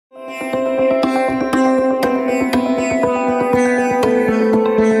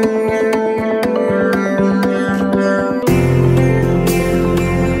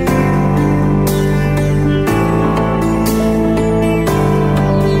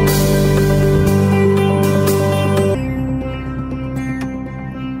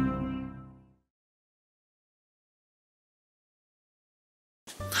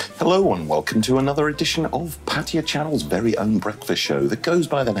Hello and welcome to another edition of Pattaya Channel's very own breakfast show that goes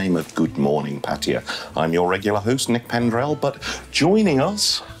by the name of Good Morning Pattaya. I'm your regular host, Nick Pendrell, but joining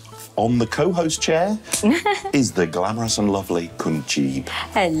us on the co-host chair is the glamorous and lovely Kunjeeb.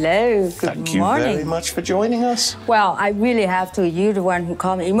 Hello, good Thank you morning. very much for joining us. Well, I really have to. You're the one who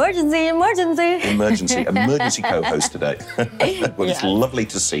called me emergency. Emergency co-host today. Well, it's lovely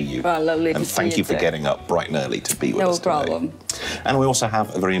to see you. Well, lovely to see you. And thank you for getting up bright and early to be with us today. No problem. And we also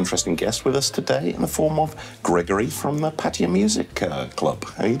have a very interesting guest with us today in the form of Gregory from the Pattaya Music Club.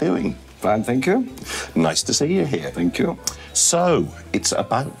 How are you doing? Fine, thank you. Nice to see you here. Thank you. So, it's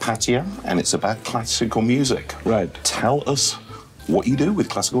about Pattaya and it's about classical music. Right. Tell us what you do with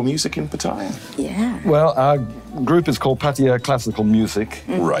classical music in Pattaya. Yeah. Well, our group is called Pattaya Classical Music.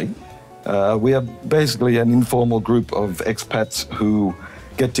 Right. We are basically an informal group of expats who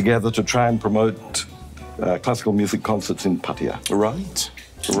get together to try and promote classical music concerts in Pattaya. Right.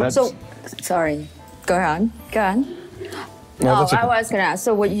 So, sorry. Go on. No, that's okay. I was going to ask,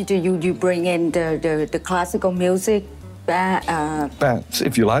 so what you do, you bring in the classical music Bands,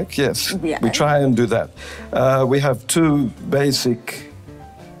 if you like, yes. Yeah. We try and do that. We have two basic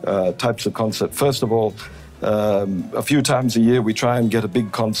types of concert. First of all, a few times a year we try and get a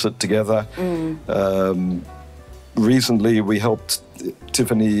big concert together. Recently we helped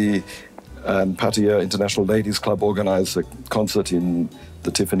Tiffany and Pattaya International Ladies Club organize a concert in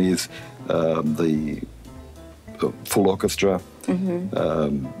the Tiffany's, the full orchestra.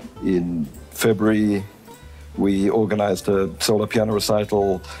 In February, we organised a solo piano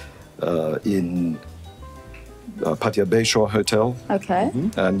recital in Pattaya Bayshore Hotel. Okay.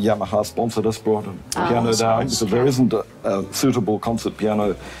 And Yamaha sponsored us, brought a piano down, because there isn't a suitable concert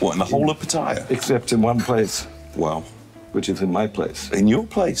piano. What, in the whole of Pattaya? Except in one place. Wow. Which is in my place. In your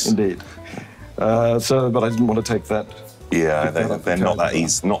place? Indeed. But I didn't want to take that. Yeah, they're not that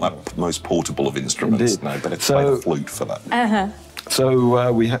easy, not that most portable of instruments. Indeed. No, but it's like a flute for that.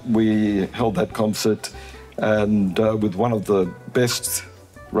 So we held that concert, and with one of the best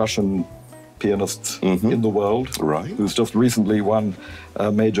Russian pianists in the world, Right. who's just recently won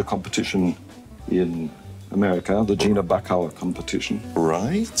a major competition in America, the Gina Bacauer competition,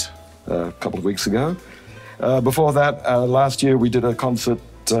 Right. a couple of weeks ago. Before that, last year we did a concert.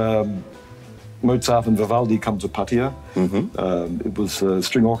 Mozart and Vivaldi come to Pattaya. It was a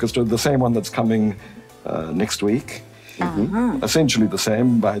string orchestra, the same one that's coming next week. Essentially the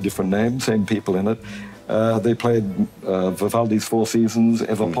same, by a different name, same people in it. They played Vivaldi's Four Seasons,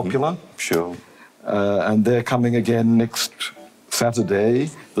 ever popular. Sure. And they're coming again next Saturday,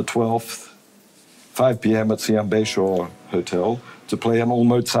 the 12th, 5 p.m. at Siam Bayshore Hotel to play an all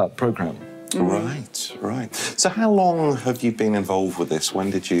Mozart program. Right, right. So how long have you been involved with this?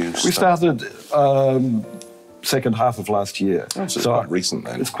 When did you start? We started second half of last year. Oh, so it's quite recent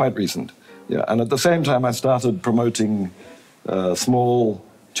then. It's quite recent, yeah. And at the same time, I started promoting small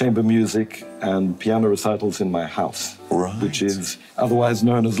chamber music and piano recitals in my house, Right. which is otherwise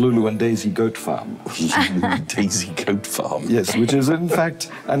known as Lulu and Daisy Goat Farm. Daisy Goat Farm. Yes, which is in fact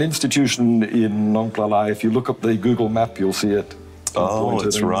an institution in Nong Plalai. If you look up the Google map, you'll see it. Oh, pointed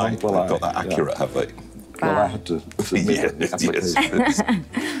that's in right. Nong They've Plalai. got that accurate, have they? Well, I had to submit an Yes. application.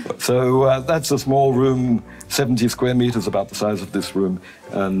 So that's a small room, 70 square meters, about the size of this room,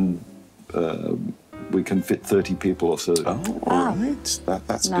 and we can fit 30 people or so. Oh, all right.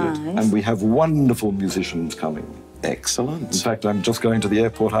 That's good. And we have wonderful musicians coming. Excellent. In fact, I'm just going to the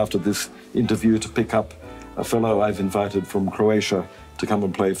airport after this interview to pick up a fellow I've invited from Croatia to come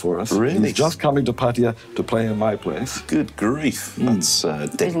and play for us. Really? He's just coming to Pattaya to play in my place. Good grief. That's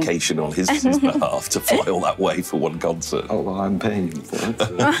dedication on his behalf to fly all that way for one concert. Oh, well, I'm paying him for it.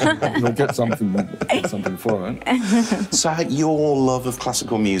 So he'll get something for it. So your love of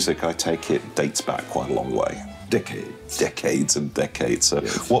classical music, I take it, dates back quite a long way. Decades. Decades and decades. So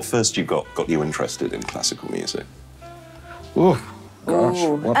what first got you interested in classical music? Oh, gosh,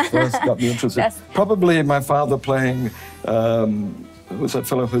 what first got me interested? Probably my father playing, who was that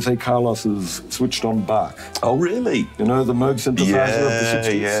fellow, Jose Carlos's Switched On Bach. Oh, really? You know, the Moog synthesizer of the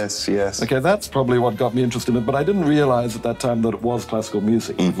 60s? Yes. Okay, that's probably what got me interested in it, but I didn't realize at that time that it was classical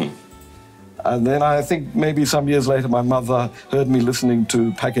music. And then I think maybe some years later, my mother heard me listening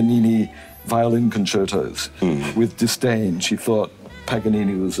to Paganini violin concertos with disdain. She thought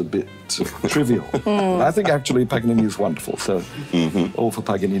Paganini was a bit trivial. I think actually Paganini is wonderful, so all for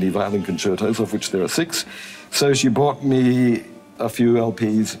Paganini violin concertos, of which there are 6. So she bought me a few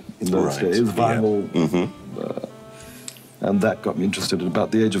LPs in those days, vinyl, and that got me interested at about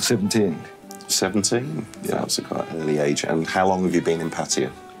the age of 17. 17? Yeah, that's a quite early age. And how long have you been in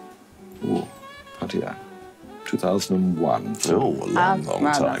Pattaya? Oh, Pattaya. 2001. Oh, a long, long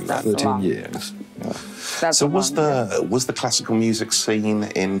well, time. that's 13 long. years. Yeah. That's So a long- was the classical music scene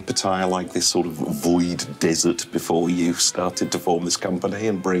in Pattaya like this sort of void desert before you started to form this company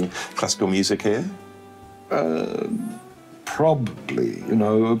and bring classical music here? Probably,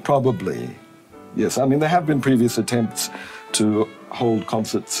 probably. Yes, I mean, there have been previous attempts to hold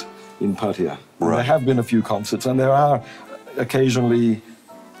concerts in Pattaya. Right. There have been a few concerts, and there are occasionally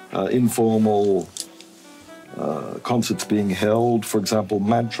informal concerts being held. For example,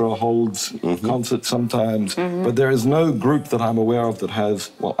 Mantra holds concerts sometimes, but there is no group that I'm aware of that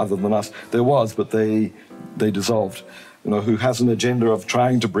has, well, other than us, there was, but they dissolved, who has an agenda of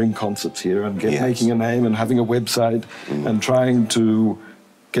trying to bring concerts here and making a name and having a website and trying to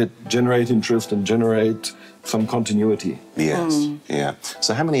generate interest and generate some continuity. Yes, yeah.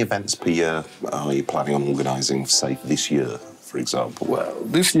 So how many events per year are you planning on organising, say, this year, for example? Well,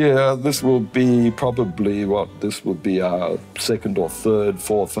 this year, this will be probably this will be our second or third,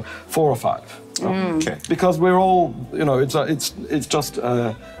 fourth, 4 or 5. Okay. Because we're all, it's just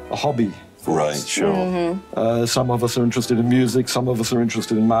a hobby. Right, sure. Some of us are interested in music, some of us are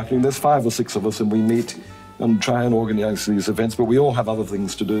interested in marketing. There's 5 or 6 of us, and we meet and try and organise these events, but we all have other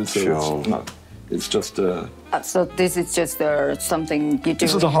things to do, so Sure. it's just... So this is just something you do?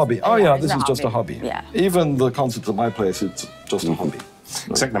 This is a hobby. Oh, yeah, this is just a hobby. Yeah. Even the concerts at my place, it's just a hobby.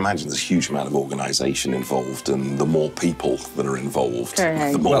 So I can imagine there's a huge amount of organisation involved, and the more people that are involved,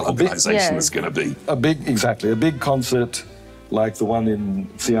 Correct. the more Well, a big- organisation yeah. there's going to be. A big concert like the one in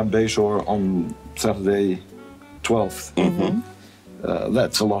Siam Bayshore on Saturday 12th.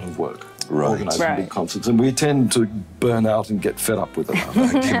 That's a lot of work. Right. Organising Right. big concerts, and we tend to burn out and get fed up with it.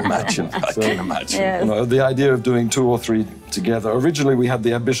 I can imagine. I can imagine. Yeah. The idea of doing 2 or 3 together. Originally, we had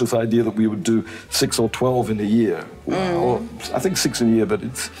the ambitious idea that we would do 6 or 12 in a year. Or I think 6 in a year, but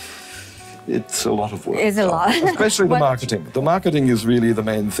it's a lot of work. It's a lot. Especially the But- marketing. The marketing is really the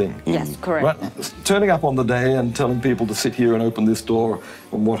main thing. Yes, correct. Right, turning up on the day and telling people to sit here and open this door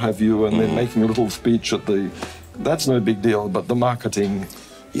and what have you, and then making a little speech that's no big deal, but the marketing,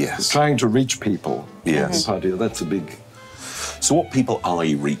 Yes. trying to reach people, Yes. that's a big... So what people are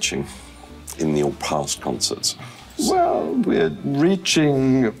you reaching in your past concerts? Well, we're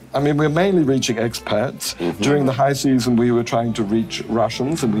mainly reaching expats. During the high season, we were trying to reach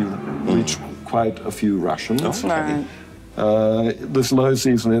Russians, and we reached quite a few Russians. Okay. Right. This low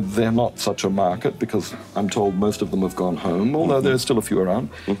season, they're not such a market because I'm told most of them have gone home, although there's still a few around.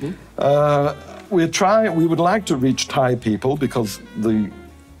 We would like to reach Thai people because the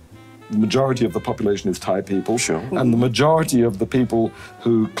majority of the population is Thai people. Sure. And the majority of the people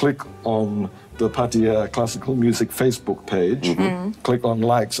who click on the Pattaya Classical Music Facebook page, click on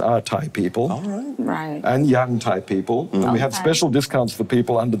likes, are Thai people. All right. Right. And young Thai people. And we have special discounts for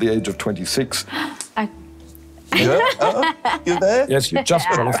people under the age of 26. You there? Yes, you just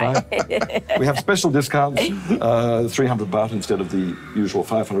qualify. We have special discounts, 300 baht instead of the usual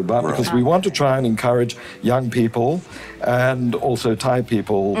 500 baht, because we want to try and encourage young people and also Thai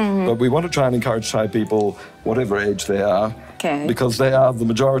people. But we want to try and encourage Thai people, whatever age they are, because they are the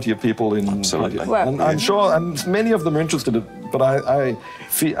majority of people in Absolutely. Pattaya. Well, And I'm sure, and many of them are interested, but I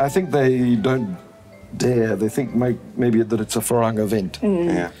think they don't dare. They think maybe that it's a Farang event.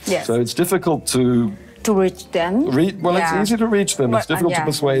 Yeah. Yes. So it's difficult to reach them. it's easy to reach them. It's But, difficult to yeah.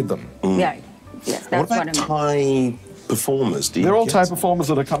 persuade them. Yeah. Yes, What that's what I about mean. Thai performers? Do you They're all get- Thai performers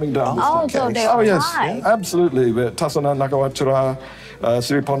that are coming down. this Oh, time. so they Oh, are yes, Thai. absolutely. We're Tasana Nakawachara,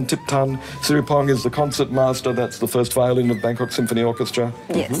 Siripong Tiptan. Siripong is the concert master. That's the first violin of Bangkok Symphony Orchestra.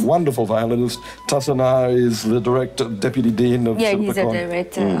 Yes. Wonderful violinist. Tasana is the director, deputy dean of Yeah, he's a Silpakorn,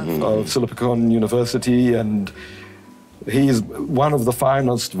 director of Silpakorn University, and he's one of the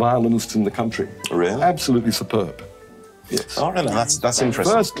finest violinists in the country. Really? Absolutely superb. Yes. All right, that's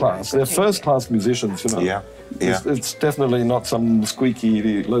interesting. First class. They're first class musicians, Yeah, yeah. It's definitely not some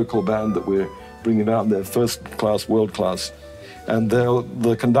squeaky local band that we're bringing out. They're first class, world class. And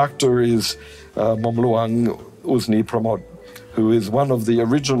the conductor is Momluang Usni Pramod, who is one of the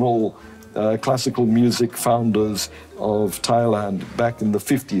original classical music founders of Thailand back in the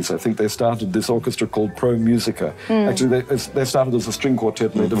 50s. I think they started this orchestra called Pro Musica. Actually, they started as a string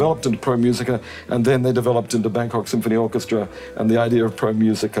quartet, and they developed into Pro Musica, and then they developed into Bangkok Symphony Orchestra, and the idea of Pro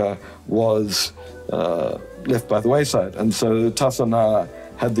Musica was left by the wayside. And so Tasana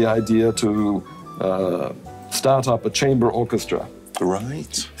had the idea to start up a chamber orchestra.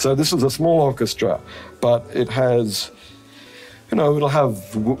 Right. So this is a small orchestra, but it has, it'll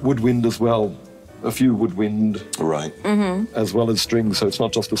have woodwind as well, a few woodwind, Right. as well as strings. So it's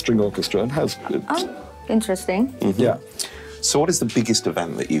not just a string orchestra. It has, Oh, interesting. yeah. So what is the biggest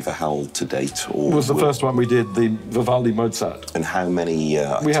event that you've held to date? Or It was the first one we did, the Vivaldi Mozart. And how many?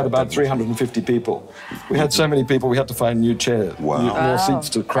 We had about 350 people. We had so many people, we had to find new chairs, more seats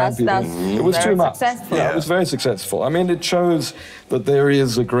to cram people in. It was too much. Successful. Yeah, it was very successful. I mean, it shows that there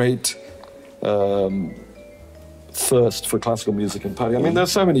is a great thirst for classical music in Pattaya. I mean,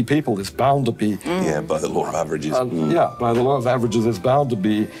 there's so many people, there's bound to be... Yeah, by the law of averages. Yeah, by the law of averages, there's bound to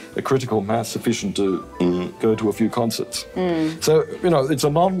be a critical mass sufficient to go to a few concerts. So, you know,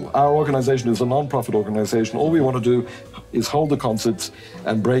 our organisation is a non-profit organisation. All we want to do is hold the concerts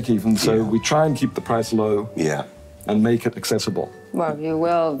and break even, so we try and keep the price low and make it accessible.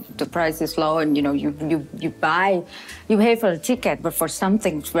 Well, the price is low, and, you know, you pay for the ticket, but for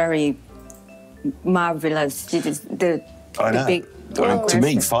something very marvelous. It is I know. big. To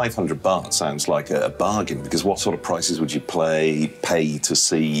me, 500 baht sounds like a bargain, because what sort of prices would you pay to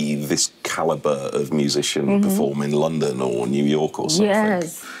see this calibre of musician perform in London or New York or something?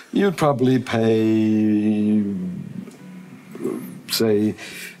 Yes. You'd probably pay, say,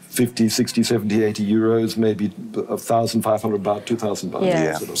 50, 60, 70, 80 euros, maybe 1,500 baht, 2,000 baht.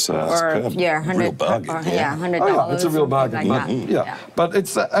 Yeah. So that's a real bargain. $100. Oh, yeah, it's a real bargain. Like But, that. But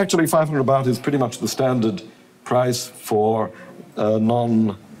it's actually 500 baht is pretty much the standard price for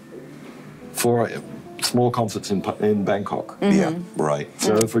small concerts in Bangkok. Yeah, right.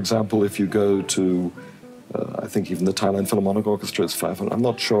 So, for example, if you go to, I think even the Thailand Philharmonic Orchestra is 500. I'm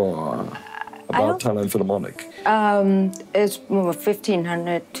not sure about Thailand Philharmonic. It's more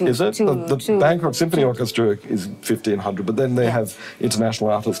 1,500 to... Is it? The Bangkok Symphony Orchestra is 1,500, but then they have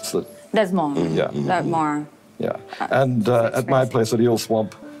international artists that... That's more. That's more. Yeah. And at my place at Eel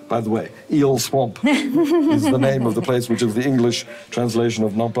Swamp, by the way, Eel Swamp is the name of the place, which is the English translation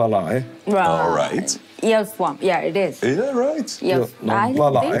of Nong Plalai. Right. All right. Eel Swamp, yeah, it is. Is that right? Yes. I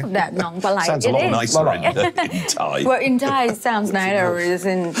didn't think of that, Nong Plalai. Sounds a lot nicer in Thai. Well, in Thai it sounds nicer, whereas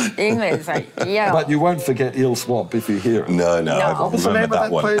in English, like, yeah. But you won't forget Eel Swamp if you hear it. No, I've What's the name of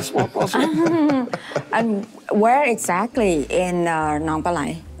that one. place? What was it? And where exactly in Nong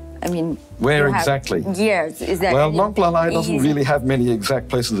Plalai? I mean... Where exactly? Yes, is that... Well, Nong Plalai doesn't really have many exact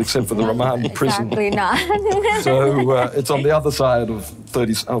places except for the remand prison. Exactly not. So it's on the other side of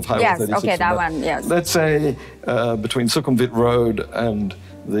Highway 36. Yes, okay, that one, yes. Let's say between Sukhumvit Road and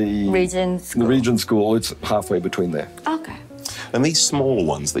the Regent School, it's halfway between there. Okay. And these small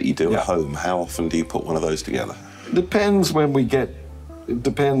ones that you do at home, how often do you put one of those together? Depends when we get. It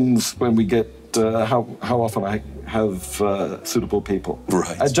depends when we get how often I have suitable people.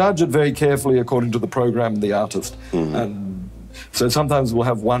 Right. I judge it very carefully according to the program and the artist. And so sometimes we'll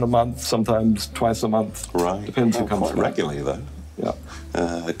have one a month, sometimes twice a month. Right. Depends who comes quite regularly, though. Yeah.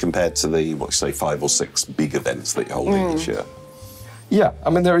 Compared to the, 5 or 6 big events that you're holding each year. Yeah, I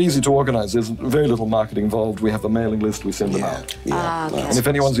mean, they're easy to organise. There's very little marketing involved. We have a mailing list, we send them out. Okay. And if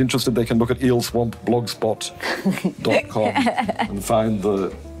anyone's interested, they can look at eelswampblogspot.com and find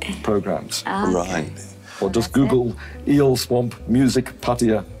the programs. Right. Or just Google Eel Swamp Music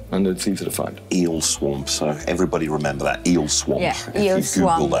Pattaya, and it's easy to find. Eel Swamp, so everybody remember that, Eel Swamp. Yeah, if Eel you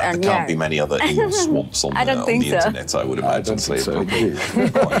Swamp, Google that, there can't be many other eel swamps on, I don't think so. internet, I would imagine. I don't think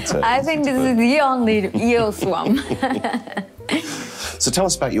so. I think this is the only Eel Swamp. So tell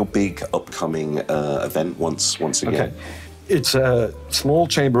us about your big upcoming event once again. Okay. It's a small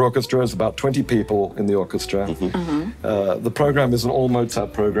chamber orchestra. There's about 20 people in the orchestra. The program is an all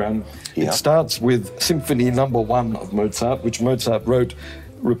Mozart program. It starts with Symphony No. 1 of Mozart, which Mozart wrote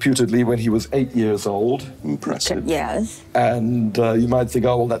reputedly when he was 8 years old. Impressive. Yes. And you might think,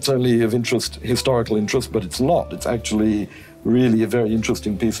 oh, well, that's only of interest, historical interest, but it's not. It's actually really a very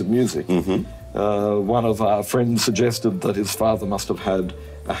interesting piece of music. One of our friends suggested that his father must have had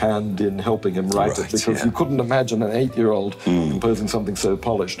a hand in helping him write it, because you couldn't imagine an 8-year-old composing something so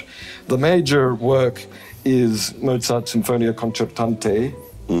polished. The major work is Mozart's Sinfonia Concertante,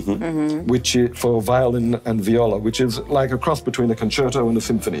 which is for violin and viola, which is like a cross between a concerto and a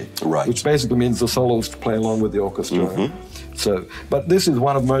symphony, which basically means the soloists play along with the orchestra. So, but this is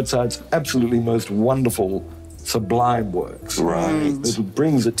one of Mozart's absolutely most wonderful, sublime works. It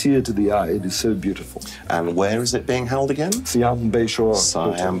brings a tear to the eye. It is so beautiful. And where is it being held again? Siam Bayshore.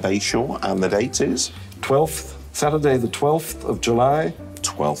 Siam Bayshore. And the date is? Saturday the 12th of July.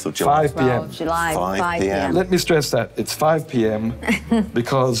 12th of July. 5 p.m. July, 5 p.m. Let me stress that. It's 5 p.m.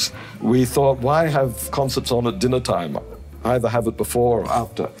 because we thought, why have concerts on at dinner time? Either have it before or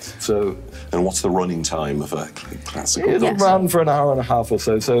after. So. And what's the running time of a classical? It'll run for an hour and a half or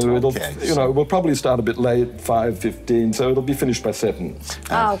so. So it'll, we'll probably start a bit late, 5:15. So it'll be finished by 7.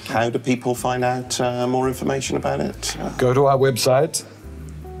 How do people find out more information about it? Go to our website,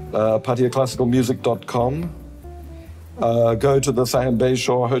 pattayaclassicalmusic.com, go to the Siam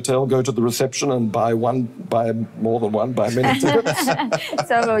Bayshore Hotel, go to the reception and buy more than one, buy many tickets.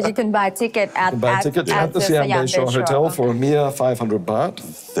 So you can buy ticket at the Siam Bayshore Hotel for a mere 500 baht.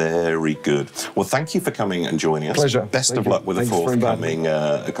 Very good. Well, thank you for coming and joining us. Pleasure. Best of luck with the forthcoming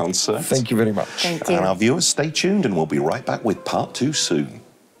concert. Thank you very much. Thank you. And our viewers, stay tuned and we'll be right back with part 2 soon.